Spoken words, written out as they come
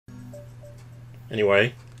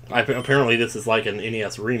Anyway, apparently this is like an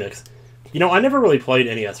NES remix. You know, I never really played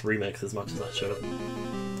NES remix as much as I should have.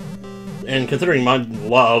 And considering my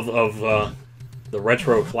love of the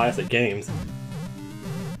retro classic games...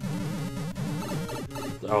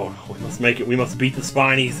 Oh, we must make it. We must beat the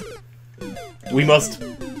Spinies. We must...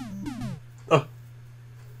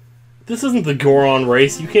 This isn't the Goron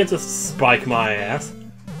race. You can't just spike my ass.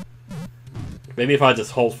 Maybe if I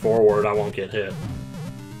just hold forward, I won't get hit.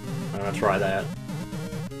 I'm gonna try that.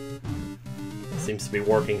 Seems to be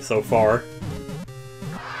working so far.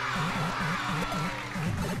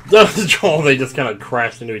 Oh, they just kind of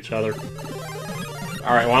crashed into each other.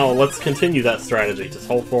 Alright, well, let's continue that strategy. Just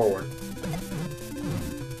hold forward.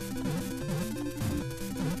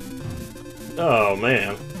 Oh,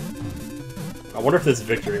 man. I wonder if this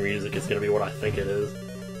victory music is going to be what I think it is.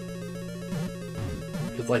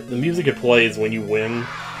 Because, like, the music it plays when you win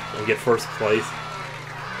and get first place,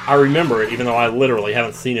 I remember it, even though I literally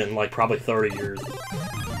haven't seen it in, like, probably 30 years.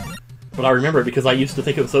 But I remember it because I used to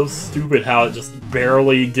think it was so stupid how it just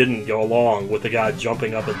barely didn't go along with the guy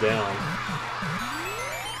jumping up and down.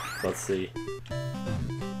 Let's see.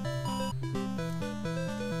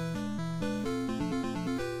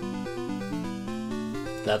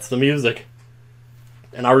 That's the music.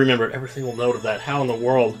 And I remembered every single note of that. How in the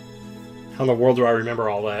world do I remember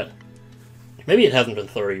all that? Maybe it hasn't been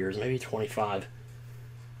 30 years, maybe 25.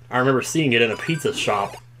 I remember seeing it in a pizza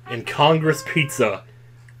shop in Congress Pizza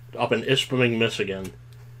up in Ishpeming, Michigan.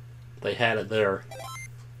 They had it there.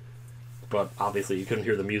 But obviously you couldn't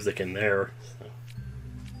hear the music in there. So.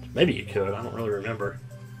 Maybe you could, I don't really remember.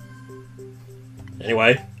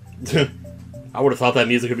 Anyway, I would have thought that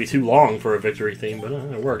music would be too long for a victory theme, but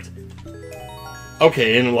it worked.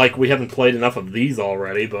 Okay, and like we haven't played enough of these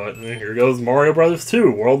already, but here goes Mario Bros.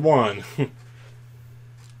 2, World 1.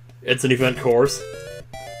 It's an event course.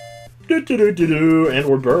 And we're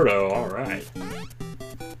Birdo, alright.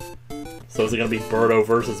 So is it gonna be Birdo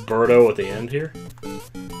versus Birdo at the end here?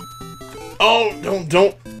 Oh,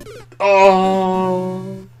 don't!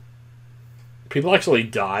 Oh! People actually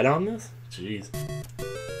died on this? Jeez.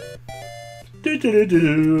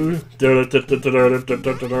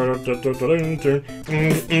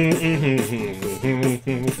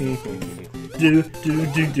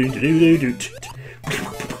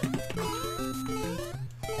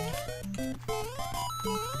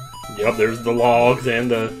 Yep, there's the logs and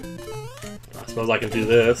the... I suppose I can do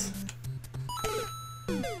this.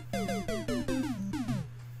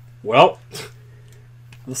 Well,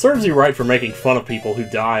 this serves you right for making fun of people who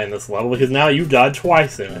die in this level, because now you've died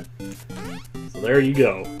twice in it. So there you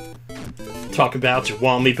go. Talk about you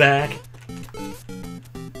want me back.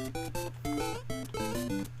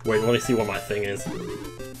 Wait, let me see what my thing is.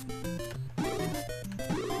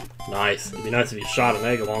 Nice. It'd be nice if you shot an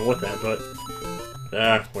egg along with that, but...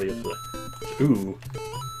 what do you say? Ooh.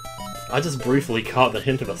 I just briefly caught the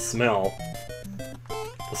hint of a smell.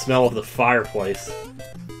 The smell of the fireplace.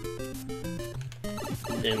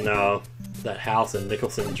 In, that house in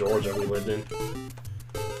Nicholson, Georgia we lived in.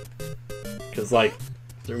 Because, like,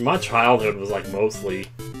 my childhood was, like, mostly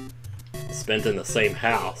spent in the same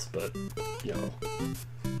house, but, you know...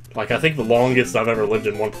 Like, I think the longest I've ever lived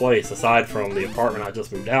in one place, aside from the apartment I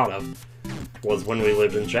just moved out of, was when we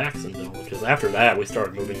lived in Jacksonville, because after that we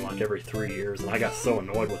started moving like every 3 years, and I got so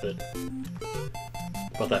annoyed with it.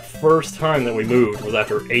 But that first time that we moved was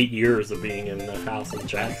after 8 years of being in the house in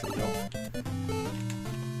Jacksonville.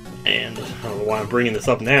 And I don't know why I'm bringing this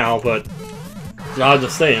up now, but I was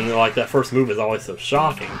just saying, like, that first move is always so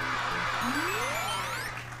shocking.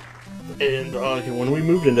 And when we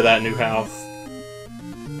moved into that new house,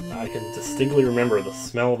 I can distinctly remember the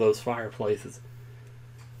smell of those fireplaces.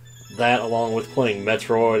 That, along with playing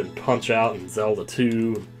Metroid and Punch-Out and Zelda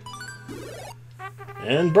 2.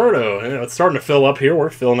 And Birdo. You know, it's starting to fill up here. We're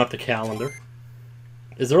filling up the calendar.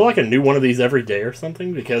 Is there like a new one of these every day or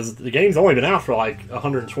something? Because the game's only been out for like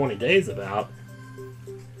 120 days about.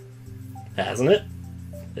 Hasn't it?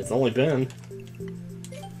 It's only been...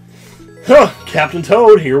 Huh! Captain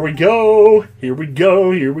Toad, here we go! Here we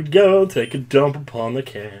go, here we go! Take a dump upon the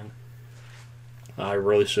can. I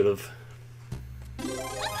really should have...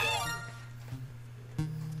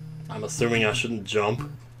 I'm assuming I shouldn't jump.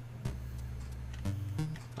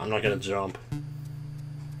 I'm not gonna jump.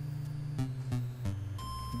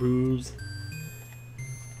 Booze.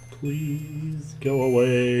 Please go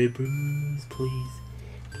away, Booze. Please.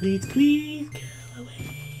 Please, please go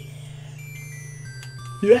away.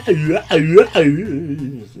 Yeah,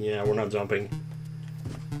 we're not jumping.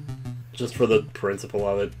 Just for the principle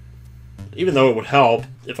of it. Even though it would help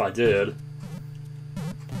if I did.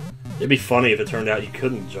 It'd be funny if it turned out you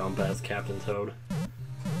couldn't jump as Captain Toad.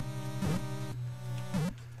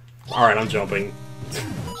 Alright, I'm jumping.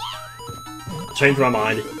 Changed my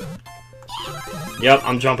mind. Yep,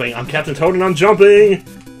 I'm jumping. I'm Captain Toad and I'm jumping!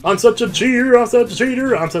 I'm such a cheater! I'm such a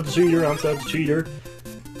cheater! I'm such a cheater! I'm such a cheater!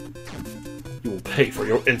 You will pay for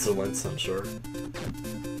your insolence, I'm sure.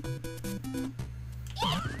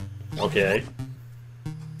 Okay.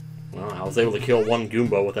 Well, I was able to kill one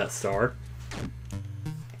Goomba with that star.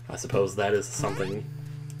 I suppose that is something.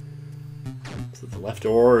 So the left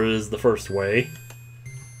door is the first way.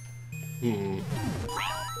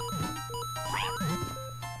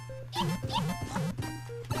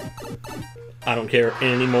 I don't care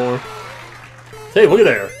anymore. Hey, look at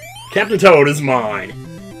there! Captain Toad is mine!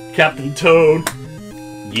 Captain Toad,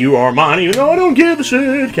 you are mine even though I don't give a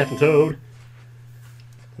shit! Captain Toad.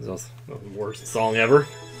 That's the worst song ever.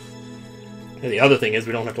 And the other thing is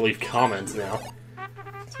we don't have to leave comments now.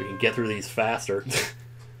 So we can get through these faster.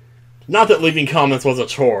 Not that leaving comments was a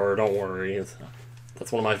chore, don't worry.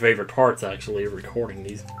 That's one of my favorite parts, actually, of recording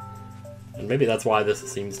these. And maybe that's why this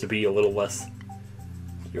seems to be a little less,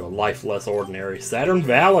 you know, life less ordinary. Saturn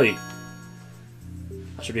Valley!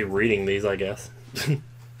 I should be reading these, I guess.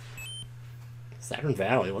 Saturn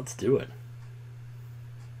Valley, let's do it.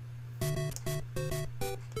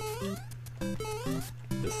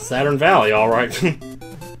 This is Saturn Valley, alright.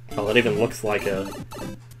 Oh, that even looks like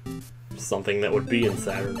something that would be in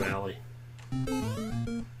Saturn Valley.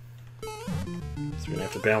 So we're gonna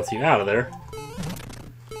have to bounce you out of there.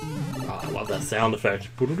 Oh, I love that sound effect.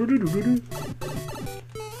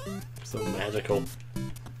 So magical.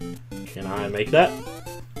 Can I make that?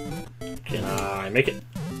 Can I make it?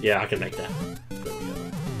 Yeah, I can make that. There we go.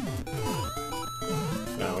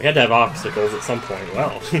 Now, we had to have obstacles at some point.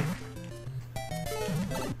 Well,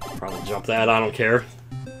 probably jump that, I don't care.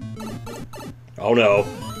 Oh no.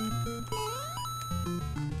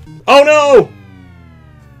 Oh no!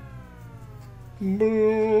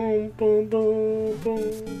 Boom, boom, boom,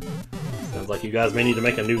 boom. Sounds like you guys may need to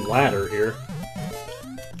make a new ladder here.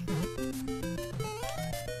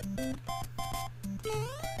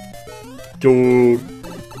 Dude.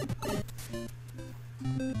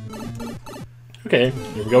 Okay,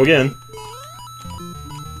 here we go again.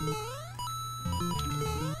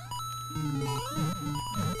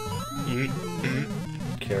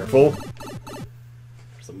 Careful.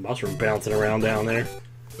 There's a mushroom bouncing around down there.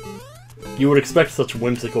 You would expect such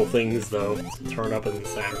whimsical things, though, to turn up in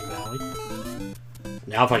Saturn Valley.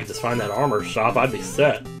 Now if I could just find that armor shop, I'd be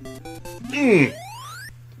set.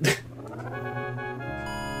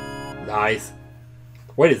 Nice.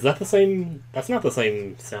 Wait, is that the same... That's not the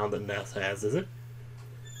same sound that Ness has, is it?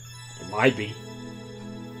 It might be.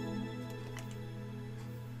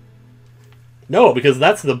 No, because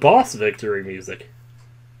that's the boss victory music.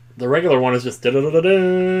 The regular one is just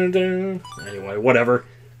da-da-da-da-da-da. Anyway, whatever.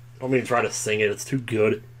 Don't even try to sing it, it's too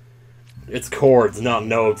good. It's chords, not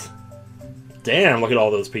notes. Damn, look at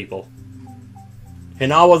all those people.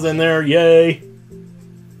 Hinawa's in there, yay!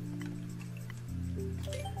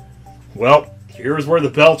 Well, here's where the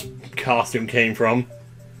belt costume came from.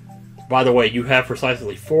 By the way, you have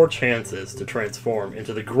precisely 4 chances to transform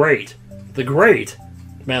into the great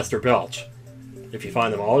Master Belch. If you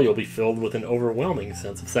find them all, you'll be filled with an overwhelming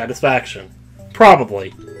sense of satisfaction.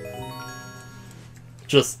 Probably.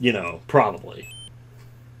 Just, you know, probably.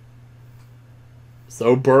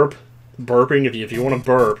 So burping, if you want to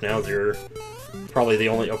burp, now's probably the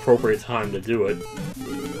only appropriate time to do it.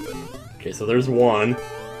 Okay, so there's one.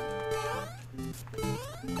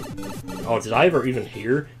 Oh, did I ever even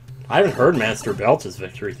hear? I haven't heard Master Belch's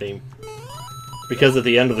victory theme. Because at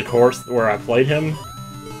the end of the course where I played him,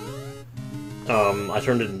 I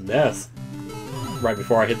turned into Ness right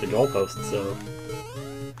before I hit the goalpost, so...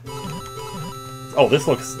 Oh, this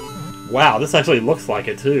looks... Wow, this actually looks like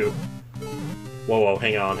it, too. Whoa,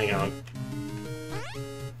 hang on.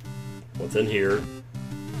 What's in here?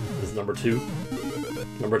 This is number 2.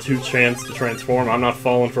 Number 2 chance to transform. I'm not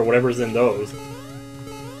falling for whatever's in those.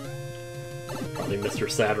 Probably Mr.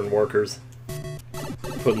 Saturn workers.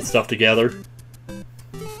 Putting stuff together.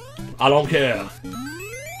 I don't care.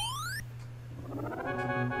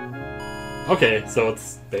 Okay, so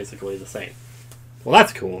it's basically the same. Well,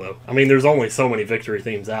 that's cool, though. I mean, there's only so many victory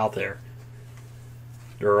themes out there.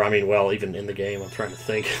 Or, I mean, well, even in the game, I'm trying to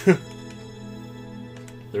think.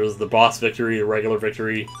 There's the boss victory, the regular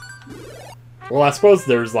victory. Well, I suppose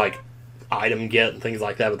there's, like, item get and things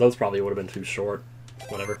like that, but those probably would have been too short.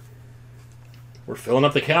 Whatever. We're filling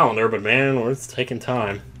up the calendar, but man, it's taking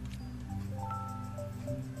time.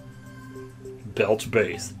 Belch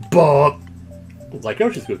base. Bop! It's like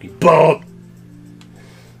Yoshi's Cookie. Bop!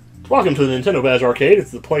 Welcome to the Nintendo Badge Arcade.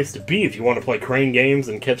 It's the place to be if you want to play crane games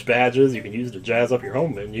and catch badges you can use to jazz up your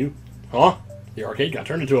home menu. Huh? The arcade got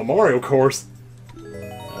turned into a Mario course.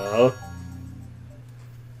 I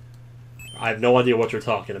have no idea what you're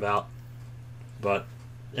talking about. But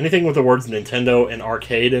anything with the words Nintendo and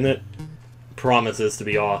arcade in it promises to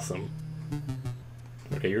be awesome.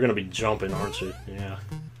 Okay, you're gonna be jumping, aren't you? Yeah.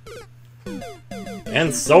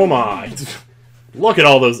 And so am I! Look at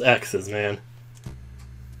all those X's, man.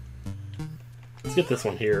 Let's get this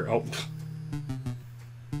one here. Oh.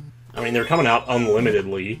 I mean, they're coming out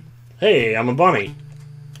unlimitedly. Hey, I'm a bunny!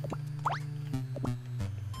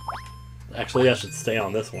 Actually, I should stay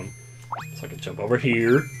on this one. So I can jump over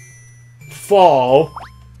here. Fall!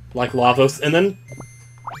 Like Lavos, and then...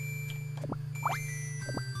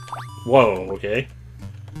 Whoa, okay.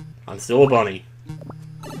 I'm still a bunny.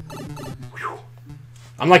 Whew.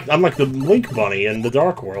 I'm like the Link Bunny in the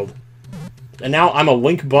Dark World. And now I'm a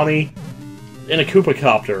Link Bunny in a Koopa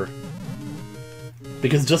Copter.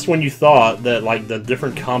 Because just when you thought that, like, the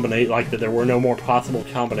different like, that there were no more possible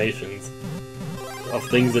combinations of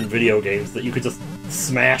things in video games that you could just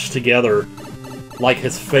smash together like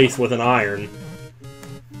his face with an iron.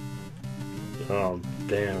 Oh,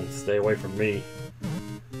 damn, stay away from me.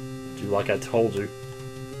 Do like I told you.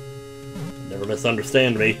 Never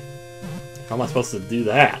misunderstand me. How am I supposed to do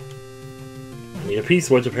that? I need a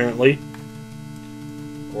P-switch, apparently.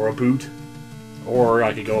 Or a boot. Or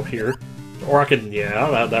I could go up here. Or I could...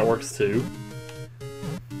 yeah, that works too.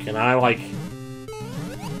 Can I, like...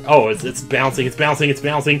 oh, it's bouncing, it's bouncing, it's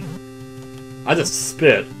bouncing! I just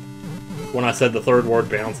spit when I said the third word,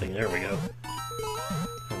 bouncing. There we go.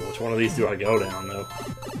 Which one of these do I go down, though?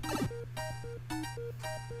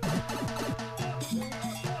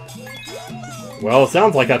 Well, it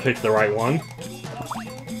sounds like I picked the right one.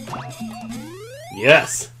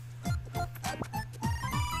 Yes!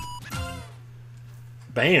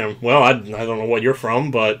 Bam! Well, I don't know what you're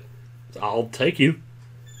from, but I'll take you.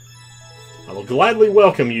 I will gladly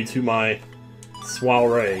welcome you to my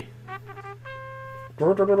soiree.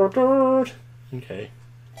 Okay.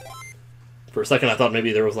 For a second I thought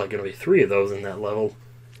maybe there was like going to be 3 of those in that level.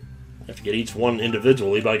 I have to get each one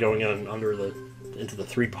individually by going into the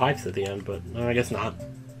 3 pipes at the end, but no, I guess not.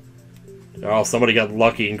 Oh, somebody got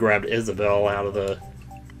lucky and grabbed Isabelle out of the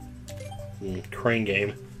crane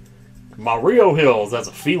game. Mario Hills as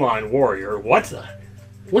a feline warrior. What the?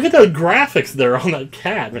 Look at the graphics there on that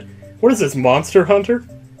cat. What is this, Monster Hunter?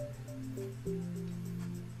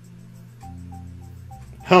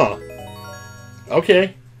 Huh.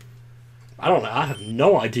 Okay. I don't know. I have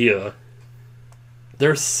no idea.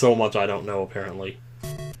 There's so much I don't know, apparently.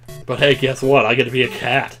 But hey, guess what? I get to be a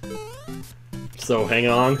cat. So hang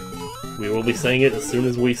on. We will be saying it as soon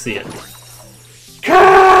as we see it.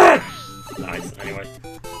 Cat! Nice. Anyway.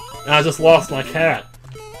 I just lost my cat.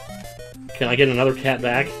 Can I get another cat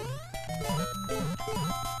back?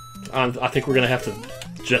 I think we're gonna have to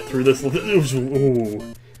jet through this.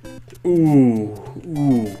 Ooh.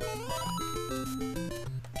 Ooh.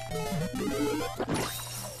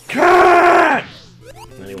 Cat!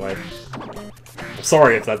 Anyway. I'm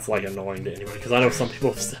sorry if that's, like, annoying to anyone, because I know some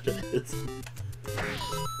people have said it is.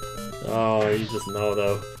 Oh, you just know,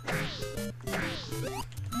 though.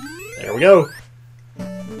 There we go!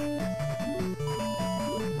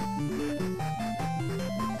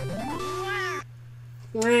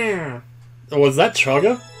 Oh, was that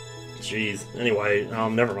Chugga? Jeez. Anyway,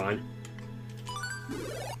 never mind.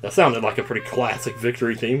 That sounded like a pretty classic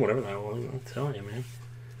victory theme, whatever that was. I'm telling you, man.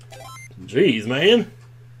 Jeez, man!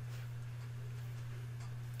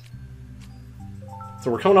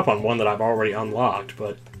 So we're coming up on one that I've already unlocked,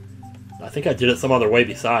 but I think I did it some other way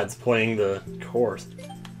besides playing the course.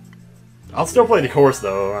 I'll still play the course,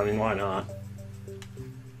 though. I mean, why not?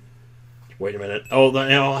 Wait a minute. Oh,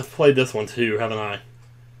 I've played this one, too, haven't I?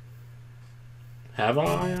 Have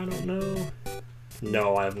I? I don't know.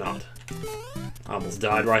 No, I have not. I almost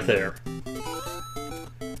died right there.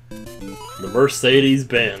 The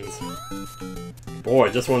Mercedes-Benz. Boy,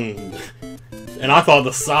 this one... And I thought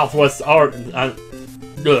the Southwest... Start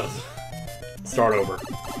over.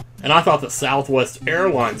 And I thought the Southwest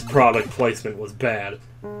Airlines product placement was bad.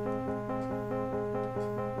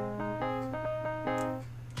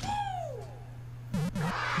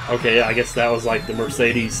 Okay, I guess that was like the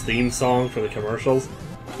Mercedes theme song for the commercials.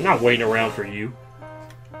 I'm not waiting around for you.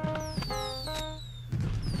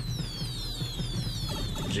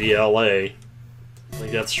 GLA. I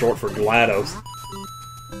think that's short for GLaDOS.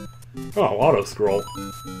 Oh, auto-scroll.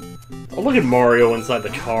 Oh, look at Mario inside the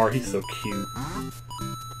car. He's so cute.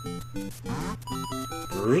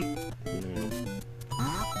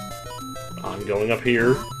 I'm going up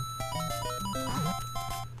here.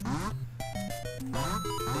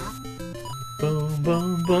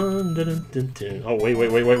 Oh,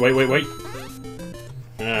 wait.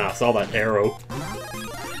 Ah, I saw that arrow.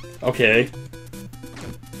 Okay.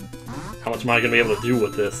 How much am I gonna be able to do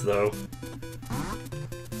with this, though?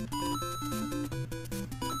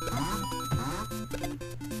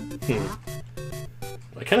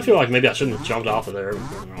 I kind of feel like maybe I shouldn't have jumped off of there.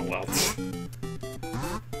 Oh, well.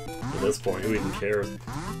 At this point, who even cares?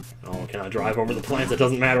 Oh, can I drive over the plants? It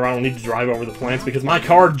doesn't matter, I don't need to drive over the plants because my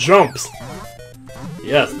car jumps!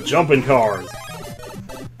 Yes, jumping cars!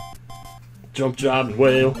 Jump, job, and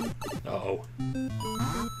whale. Uh-oh.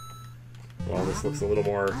 Well, this looks a little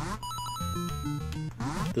more...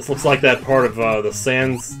 This looks like that part of the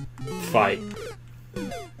Sans fight.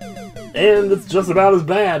 And it's just about as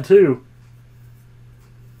bad, too.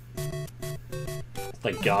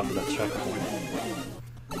 Thank God for that checkpoint.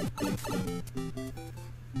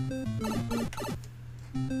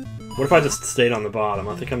 What if I just stayed on the bottom?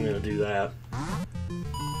 I think I'm gonna do that.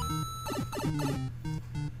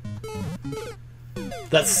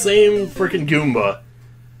 That same freaking Goomba.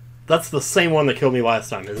 That's the same one that killed me last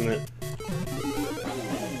time, isn't it?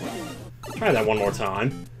 Try that one more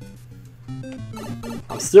time.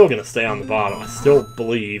 I'm still gonna stay on the bottom. I still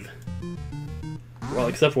believe. Well,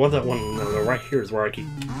 except for that one. No, right here is where I keep.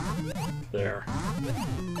 There.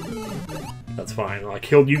 That's fine. I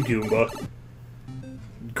killed you, Goomba.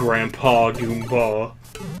 Grandpa Goomba.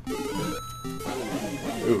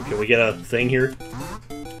 Ooh, can we get a thing here?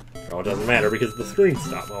 Oh, it doesn't matter because the screen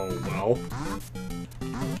stopped. Oh, well.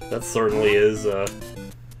 That certainly is,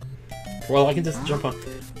 Well, I can just jump on...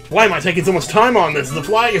 Why am I taking so much time on this? The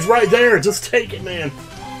flag is right there! Just take it, man!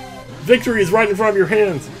 Victory is right in front of your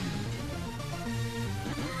hands!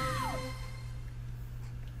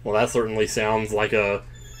 Well, that certainly sounds like a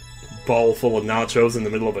bowl full of nachos in the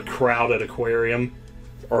middle of a crowded aquarium.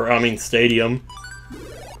 Or, I mean, stadium.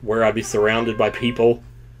 Where I'd be surrounded by people.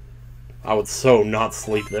 I would so not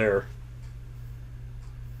sleep there.